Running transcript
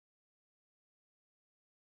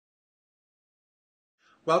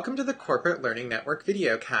Welcome to the Corporate Learning Network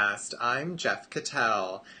videocast. I'm Jeff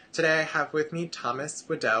Cattell. Today I have with me Thomas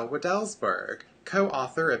Wedell-Wedellsborg,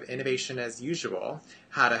 co-author of Innovation as Usual,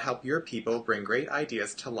 How to Help Your People Bring Great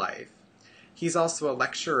Ideas to Life. He's also a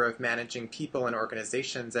lecturer of managing people and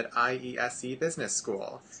organizations at IESE Business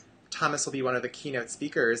School. Thomas will be one of the keynote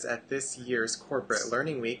speakers at this year's Corporate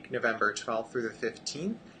Learning Week, November 12th through the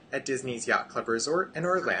 15th, at Disney's Yacht Club Resort in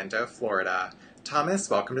Orlando, Florida. Thomas,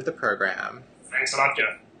 welcome to the program. Thanks a lot,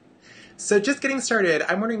 Jeff. So just getting started,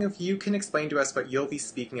 I'm wondering if you can explain to us what you'll be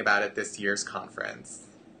speaking about at this year's conference.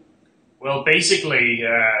 Well, basically,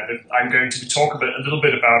 I'm going to talk a little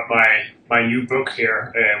bit about my new book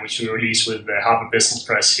here, which we released with the Harvard Business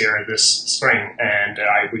Press here this spring, and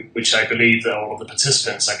which I believe that all of the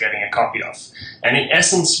participants are getting a copy of. And in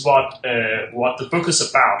essence, what the book is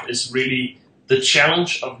about is really the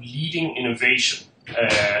challenge of leading innovation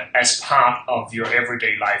as part of your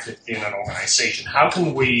everyday life in an organization. How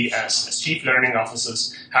can we, as chief learning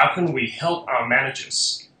officers, how can we help our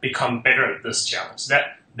managers become better at this challenge?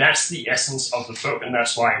 That's the essence of the book, and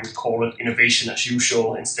that's why we call it Innovation as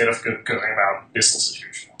Usual instead of going about business as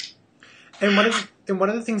usual. And one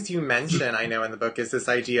of the things you mention, I know, in the book is this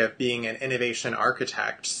idea of being an innovation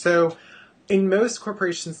architect. So in most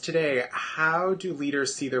corporations today, how do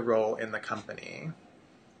leaders see their role in the company?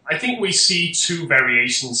 I think we see two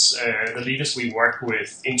variations. The leaders we work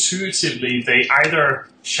with, intuitively, they either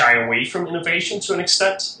shy away from innovation to an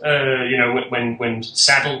extent. When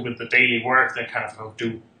saddled with the daily work, they kind of go,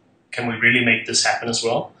 can we really make this happen as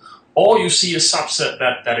well? Or you see a subset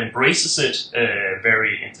that embraces it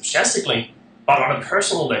very enthusiastically, but on a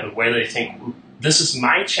personal level, where they think, this is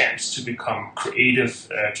my chance to become creative,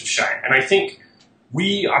 to shine. And I think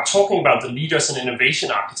we are talking about the leaders and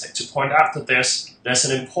innovation architect to point out that there's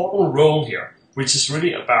an important role here, which is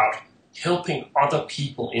really about helping other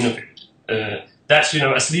people innovate.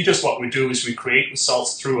 As leaders, what we do is we create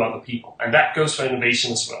results through other people, and that goes for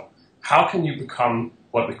innovation as well. How can you become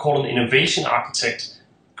what we call an innovation architect,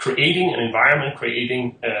 creating an environment,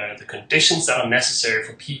 creating the conditions that are necessary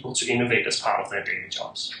for people to innovate as part of their daily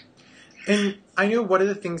jobs? And I know one of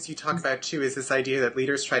the things you talk about, too, is this idea that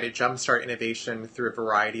leaders try to jumpstart innovation through a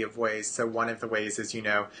variety of ways. So one of the ways is,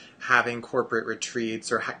 having corporate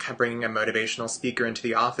retreats or bringing a motivational speaker into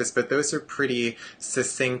the office. But those are pretty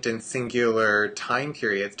succinct and singular time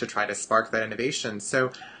periods to try to spark that innovation.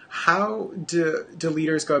 So how do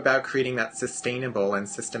leaders go about creating that sustainable and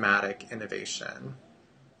systematic innovation?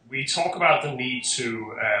 We talk about the need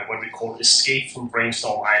to what we call escape from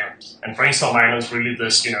Brainstorm Island. And Brainstorm Island is really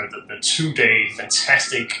this, the 2-day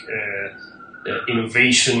fantastic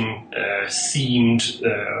innovation themed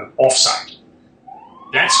offsite.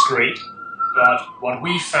 That's great, but what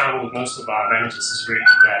we found with most of our managers is really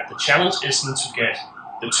that the challenge isn't to get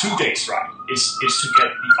the 2 days right, it's to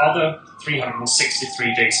get the other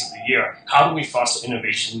 363 days of the year. How do we foster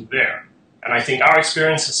innovation there? And I think our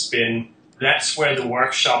experience has been that's where the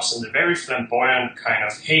workshops and the very flamboyant kind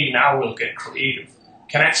of, hey, now we'll get creative,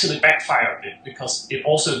 can actually backfire a bit, because it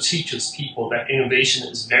also teaches people that innovation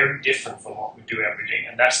is very different from what we do every day,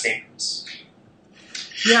 and that's dangerous.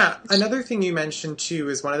 Yeah, another thing you mentioned, too,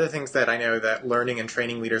 is one of the things that I know that learning and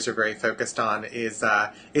training leaders are very focused on is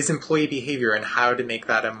employee behavior and how to make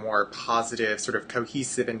that a more positive, sort of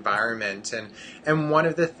cohesive environment. And one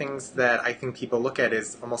of the things that I think people look at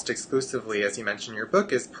is almost exclusively, as you mentioned in your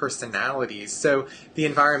book, is personalities. So the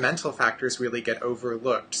environmental factors really get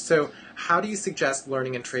overlooked. So how do you suggest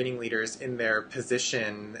learning and training leaders in their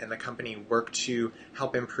position in the company work to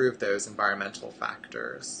help improve those environmental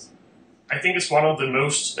factors? I think it's one of the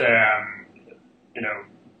most,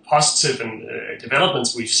 positive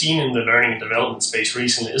developments we've seen in the learning and development space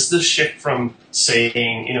recently is this shift from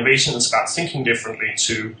saying innovation is about thinking differently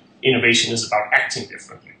to innovation is about acting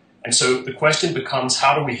differently. And so the question becomes,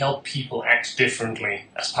 how do we help people act differently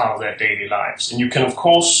as part of their daily lives? And you can, of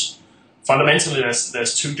course, fundamentally,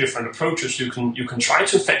 there's two different approaches. You can try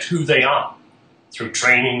to affect who they are through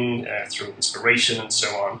training, through inspiration, and so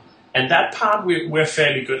on. And that part we're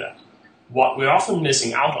fairly good at. What we're often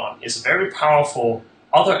missing out on is a very powerful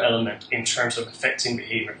other element in terms of affecting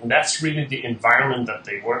behavior, and that's really the environment that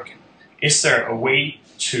they work in. Is there a way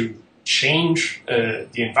to change the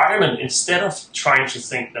environment instead of trying to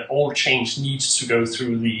think that all change needs to go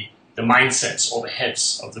through the mindsets or the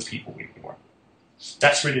heads of the people we work with?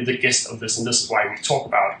 That's really the gist of this, and this is why we talk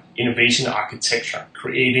about innovation architecture,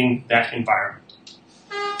 creating that environment.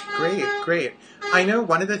 Great. I know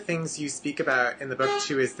one of the things you speak about in the book,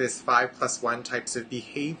 too, is this 5+1 types of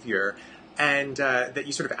behavior. and that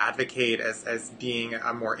you sort of advocate as being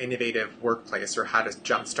a more innovative workplace, or how to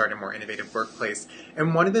jumpstart a more innovative workplace.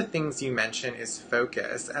 And one of the things you mention is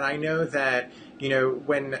focus. And I know that,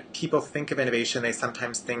 when people think of innovation, they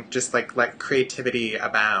sometimes think just like let creativity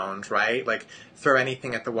abound, right? Like throw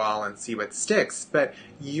anything at the wall and see what sticks. But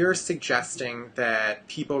you're suggesting that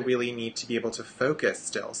people really need to be able to focus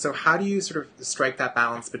still. So how do you sort of strike that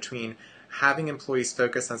balance between having employees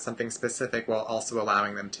focus on something specific while also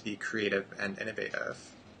allowing them to be creative and innovative?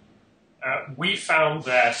 We found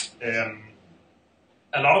that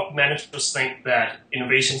a lot of managers think that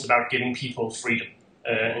innovation is about giving people freedom.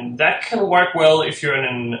 And that can work well if you're in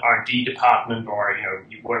an R&D department, or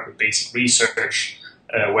you work with basic research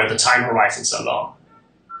where the time horizons are long.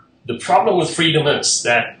 The problem with freedom is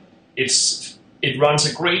that it runs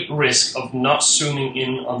a great risk of not zooming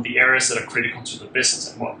in on the areas that are critical to the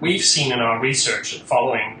business. And what we've seen in our research and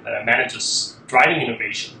following managers driving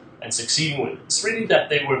innovation and succeeding with it, it's really that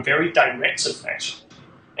they were very directive, actually,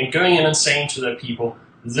 and going in and saying to their people,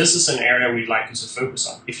 this is an area we'd like you to focus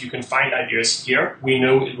on. If you can find ideas here, we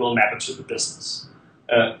know it will matter to the business.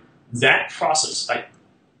 That process, like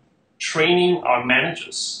training our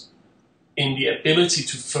managers in the ability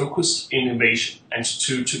to focus innovation and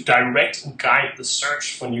to direct and guide the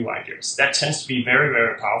search for new ideas, that tends to be very,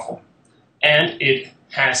 very powerful. And it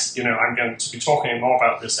has, I'm going to be talking more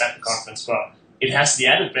about this at the conference, but it has the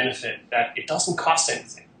added benefit that it doesn't cost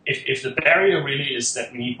anything. If the barrier really is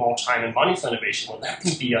that we need more time and money for innovation, well, that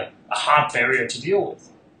can be a hard barrier to deal with.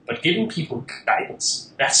 But giving people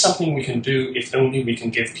guidance, that's something we can do if only we can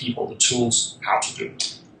give people the tools how to do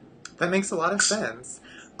it. That makes a lot of sense.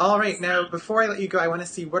 All right, now, before I let you go, I want to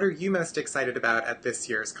see, what are you most excited about at this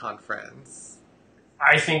year's conference?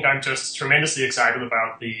 I think I'm just tremendously excited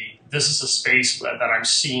about this is a space that I'm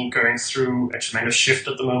seeing going through a tremendous shift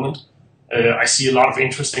at the moment. I see a lot of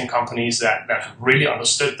interesting companies that have really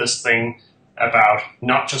understood this thing about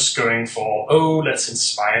not just going for, let's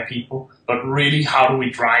inspire people, but really how do we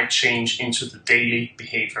drive change into the daily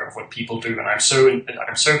behavior of what people do. And I'm so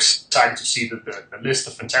excited to see the list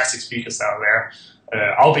of fantastic speakers that are there.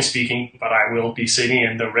 I'll be speaking, but I will be sitting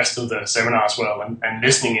in the rest of the seminar as well and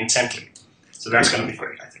listening intently. So that's going to be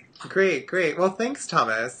great, I think. Great. Well, thanks,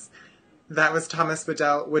 Thomas. That was Thomas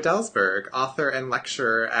Wedell-Wedellsborg, author and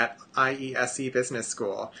lecturer at IESE Business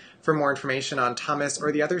School. For more information on Thomas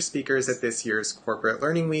or the other speakers at this year's Corporate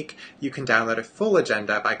Learning Week, you can download a full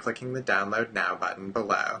agenda by clicking the Download Now button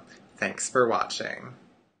below. Thanks for watching.